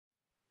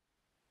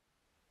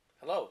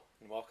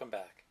welcome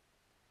back.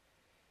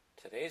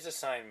 Today's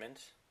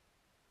assignment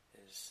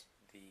is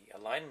the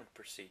alignment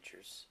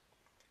procedures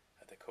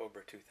of the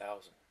Cobra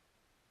 2000.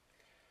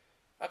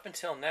 Up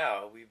until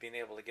now, we've been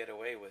able to get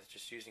away with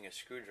just using a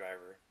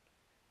screwdriver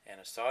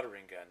and a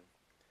soldering gun,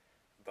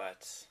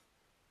 but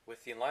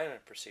with the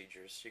alignment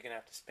procedures, you're going to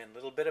have to spend a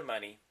little bit of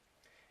money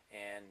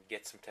and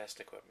get some test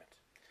equipment.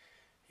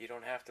 You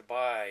don't have to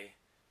buy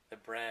the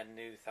brand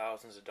new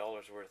thousands of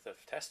dollars worth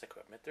of test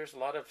equipment. There's a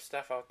lot of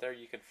stuff out there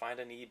you can find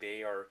on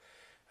eBay or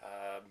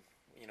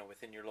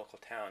within your local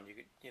town.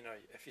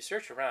 If you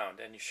search around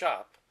and you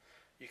shop,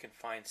 you can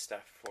find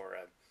stuff for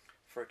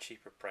a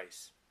cheaper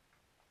price.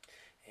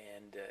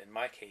 And in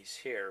my case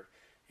here,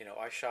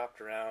 I shopped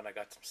around. I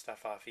got some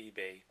stuff off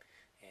eBay,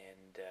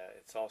 and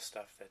it's all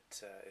stuff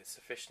that is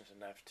sufficient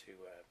enough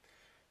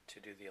to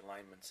do the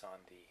alignments on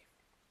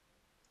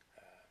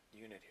the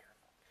unit here.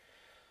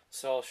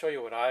 So I'll show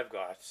you what I've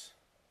got,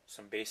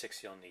 some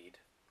basics you'll need.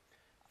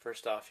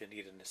 First off, you'll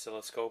need an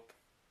oscilloscope.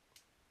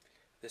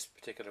 This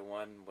particular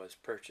one was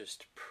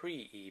purchased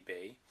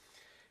pre-eBay.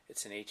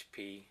 It's an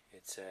HP,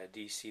 it's a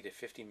DC to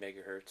 50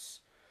 megahertz,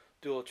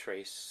 dual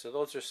trace. So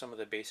those are some of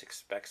the basic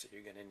specs that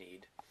you're going to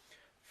need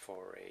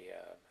for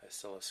a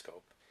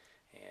oscilloscope.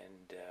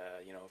 And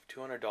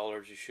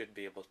 $200 you should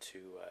be able to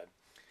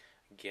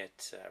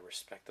get a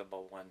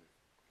respectable one.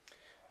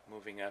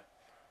 Moving up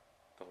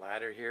the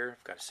ladder here,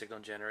 I've got a signal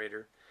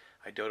generator.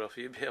 I don't know if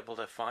you'll be able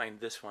to find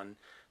this one.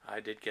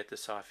 I did get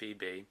this off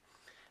eBay,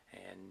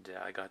 and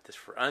I got this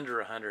for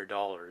under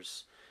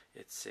 $100.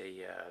 It's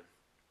a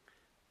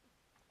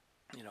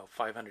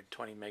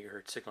 520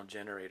 megahertz signal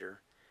generator.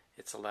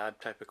 It's a lab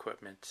type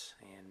equipment,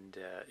 and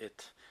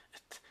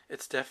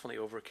it's definitely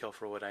overkill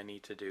for what I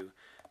need to do.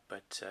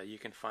 But you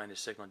can find a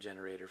signal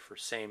generator for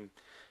same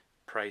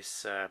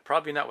price,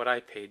 probably not what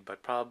I paid,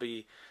 but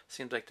probably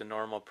seems like the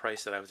normal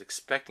price that I was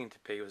expecting to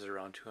pay was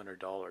around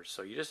 $200.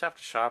 So you just have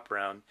to shop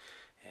around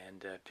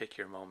and pick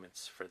your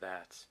moments for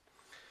that.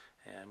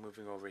 And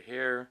moving over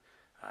here,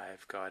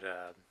 I've got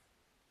a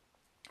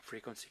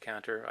frequency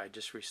counter. I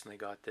just recently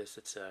got this.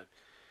 It's a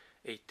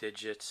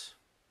 8-digit,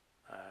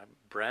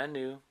 brand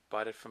new.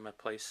 Bought it from a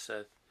place,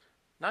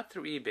 not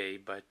through eBay,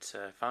 but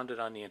found it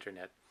on the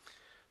internet.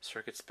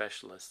 Circuit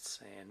specialists,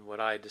 and what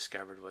I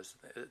discovered was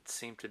it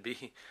seemed to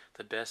be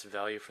the best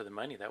value for the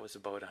money. That was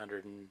about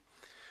 100 and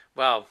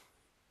let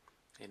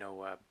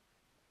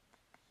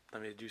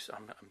me do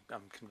some.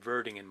 I'm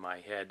converting in my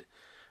head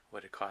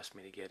what it cost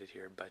me to get it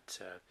here,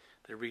 but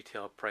the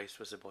retail price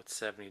was about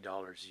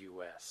 $70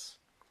 US,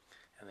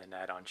 and then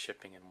add on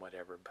shipping and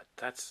whatever. But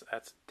that's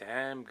a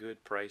damn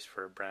good price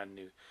for a brand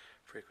new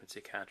frequency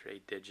counter,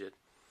 8-digit.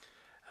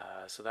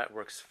 So that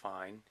works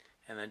fine.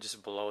 And then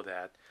just below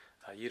that,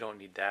 you don't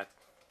need that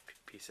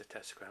piece of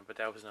test equipment, but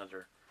that was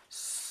another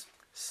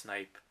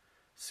snipe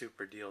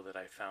super deal that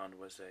I found,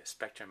 was a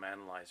spectrum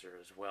analyzer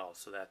as well.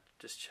 So that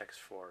just checks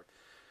for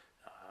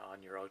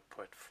on your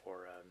output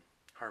for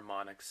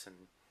harmonics and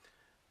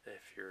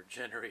if you're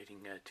generating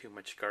too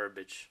much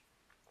garbage,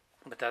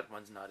 but that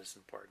one's not as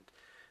important.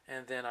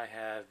 And then I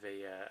have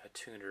a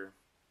tuner,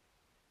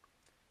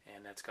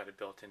 and that's got a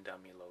built-in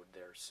dummy load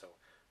there, so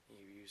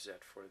you use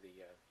that for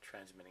the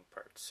transmitting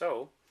part.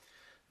 So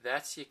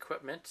that's the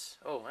equipment.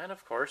 Oh, and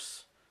of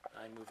course,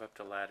 I move up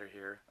the ladder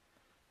here.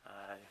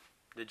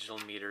 Digital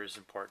meter is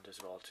important as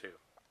well too.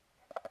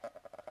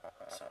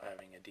 So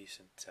having a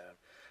decent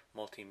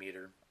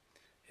multimeter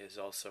is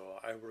also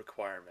a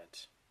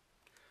requirement.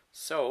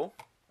 So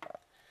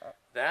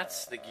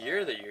that's the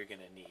gear that you're going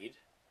to need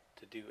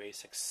to do a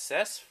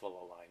successful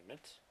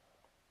alignment.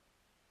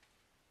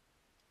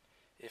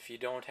 If you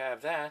don't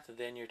have that,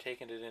 then you're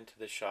taking it into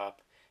the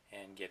shop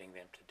and getting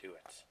them to do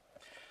it.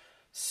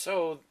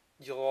 So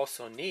you'll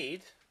also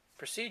need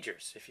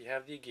procedures. If you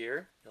have the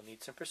gear, you'll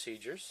need some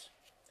procedures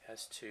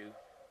as to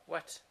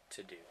what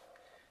to do.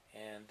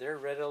 And they're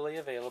readily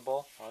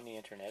available on the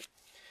internet.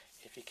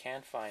 If you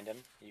can't find them,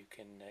 you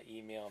can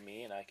email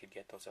me and I could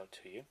get those out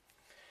to you.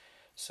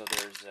 So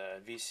there's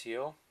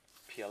VCO,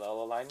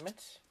 PLL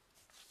alignment,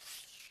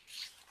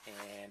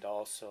 and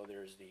also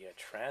there's the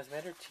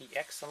transmitter,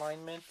 TX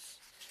alignment,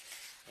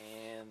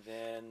 and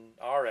then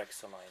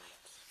RX alignment.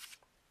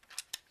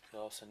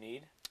 You'll also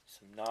need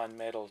some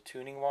non-metal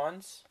tuning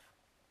wands,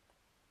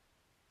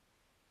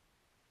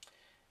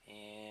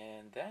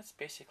 and that's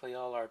basically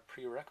all our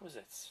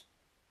prerequisites.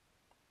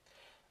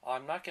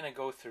 I'm not going to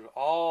go through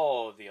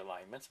all the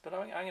alignments, but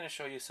I'm going to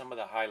show you some of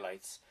the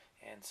highlights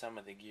and some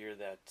of the gear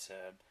that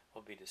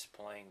will be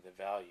displaying the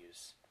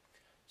values.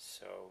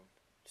 So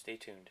stay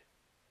tuned.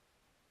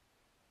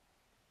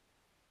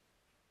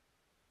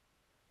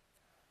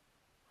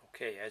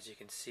 Okay, as you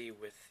can see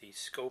with the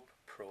scope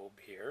probe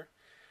here,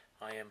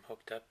 I am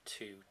hooked up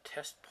to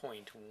test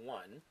point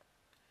 1.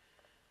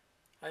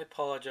 I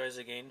apologize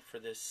again for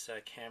this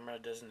camera.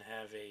 It doesn't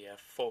have a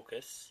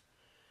focus,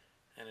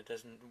 and it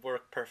doesn't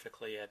work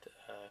perfectly at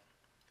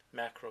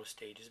macro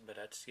stages, but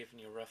that's giving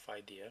you a rough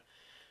idea.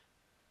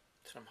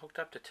 So I'm hooked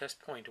up to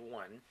test point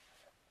 1.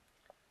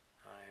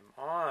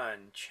 I'm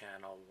on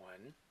channel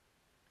 1,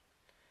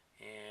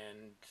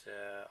 and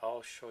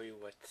I'll show you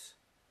what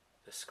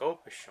the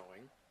scope is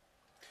showing.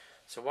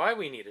 So why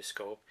we need a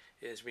scope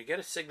is we get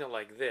a signal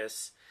like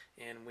this,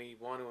 and we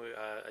want to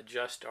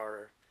adjust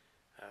our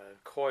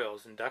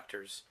coils,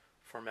 inductors,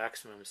 for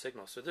maximum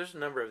signal. So there's a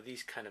number of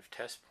these kind of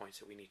test points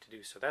that we need to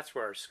do. So that's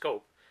where our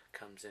scope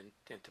comes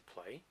into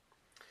play.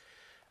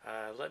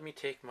 Let me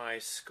take my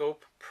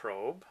scope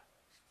probe,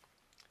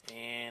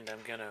 and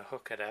I'm going to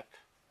hook it up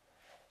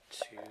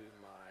to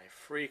my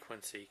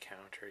frequency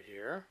counter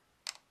here.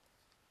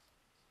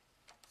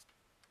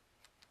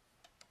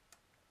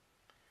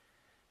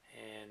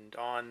 And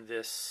on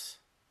this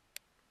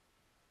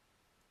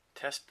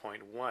test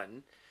point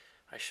 1,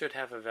 I should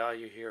have a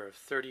value here of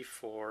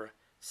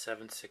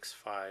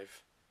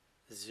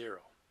 34,765.0.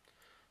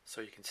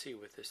 So you can see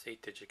with this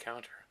 8-digit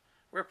counter,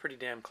 we're pretty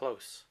damn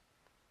close.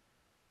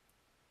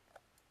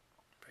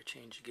 If I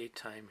change gate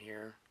time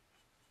here,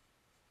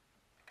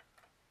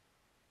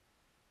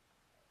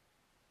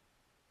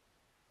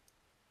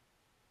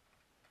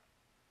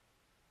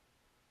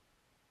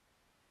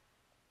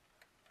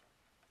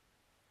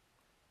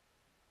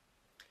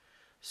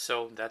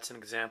 so that's an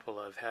example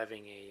of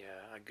having a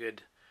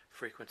good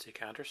frequency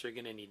counter, so you're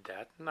going to need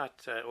that.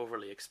 Not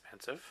overly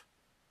expensive.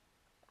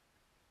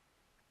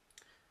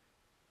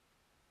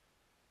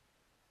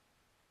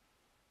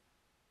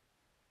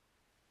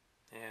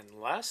 And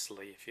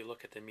lastly, if you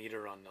look at the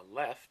meter on the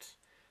left,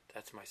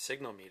 that's my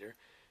signal meter,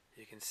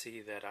 you can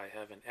see that I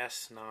have an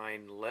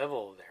S9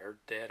 level there,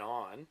 dead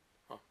on,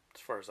 well,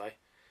 as far as I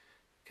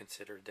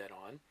consider dead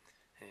on.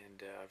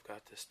 And I've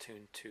got this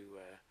tuned to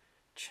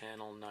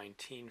channel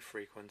 19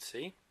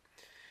 frequency,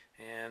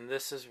 and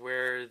this is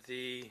where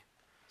the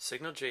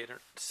signal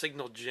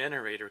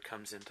generator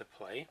comes into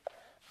play.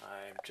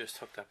 I've just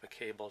hooked up a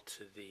cable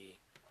to the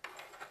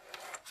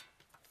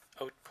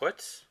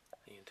output,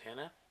 the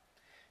antenna,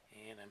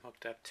 and I'm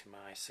hooked up to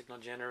my signal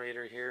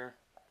generator here,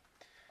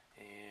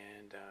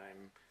 and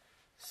I'm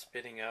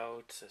spitting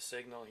out a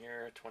signal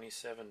here,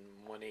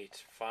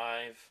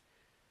 27185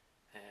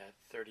 at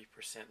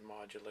 30%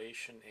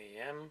 modulation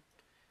AM,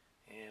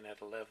 and at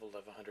a level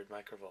of 100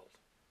 microvolt.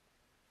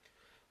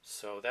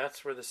 So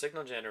that's where the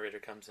signal generator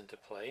comes into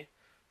play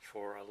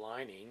for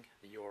aligning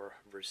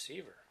your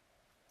receiver.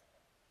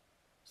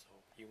 So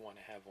you want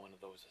to have one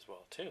of those as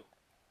well too.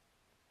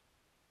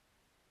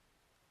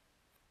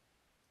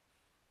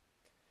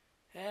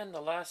 And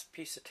the last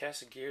piece of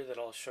test gear that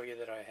I'll show you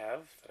that I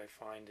have, that I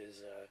find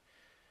is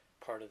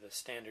part of the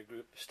standard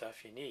group of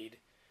stuff you need,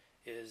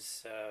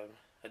 is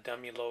a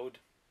dummy load,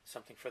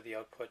 something for the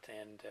output,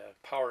 and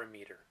power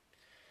meter.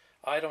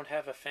 I don't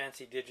have a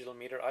fancy digital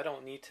meter. I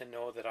don't need to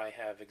know that I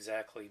have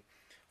exactly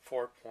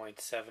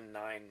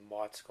 4.79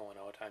 watts going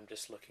out. I'm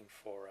just looking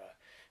for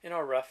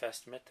a rough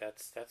estimate.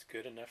 That's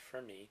good enough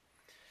for me.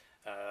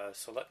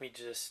 So let me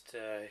just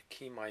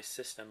key my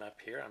system up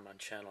here. I'm on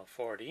channel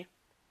 40.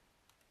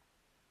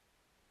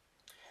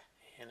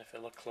 And if I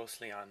look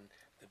closely on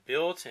the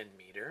built-in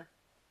meter,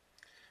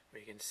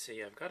 we can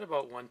see I've got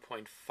about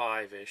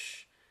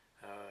 1.5-ish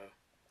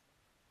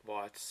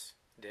watts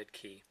dead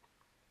key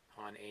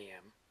on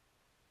AM.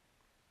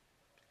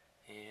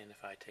 And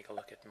if I take a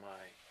look at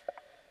my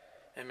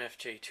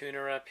MFJ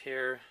tuner up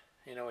here,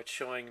 you know, it's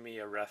showing me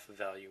a rough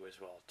value as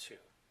well too.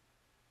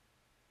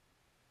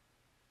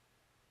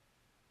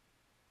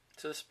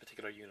 So this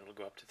particular unit will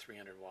go up to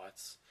 300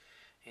 watts.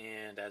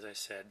 And as I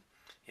said,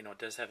 you know, it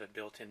does have a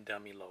built-in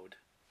dummy load,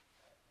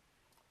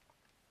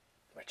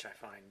 which I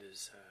find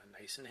is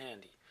nice and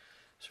handy.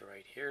 So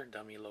right here,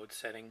 dummy load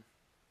setting.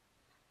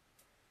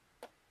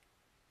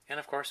 And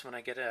of course, when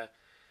I get a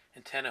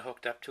antenna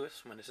hooked up to it,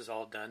 when this is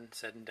all done,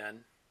 said and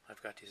done,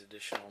 I've got these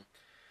additional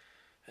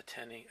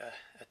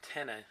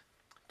antenna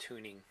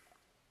tuning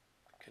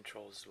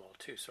controls as well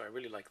too. So I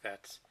really like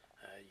that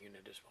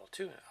unit as well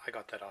too. I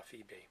got that off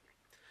eBay.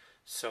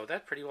 So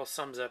that pretty well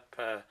sums up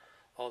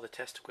all the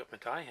test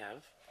equipment I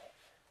have.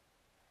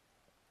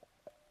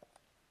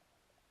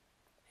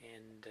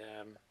 And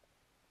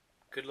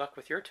good luck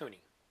with your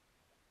tuning.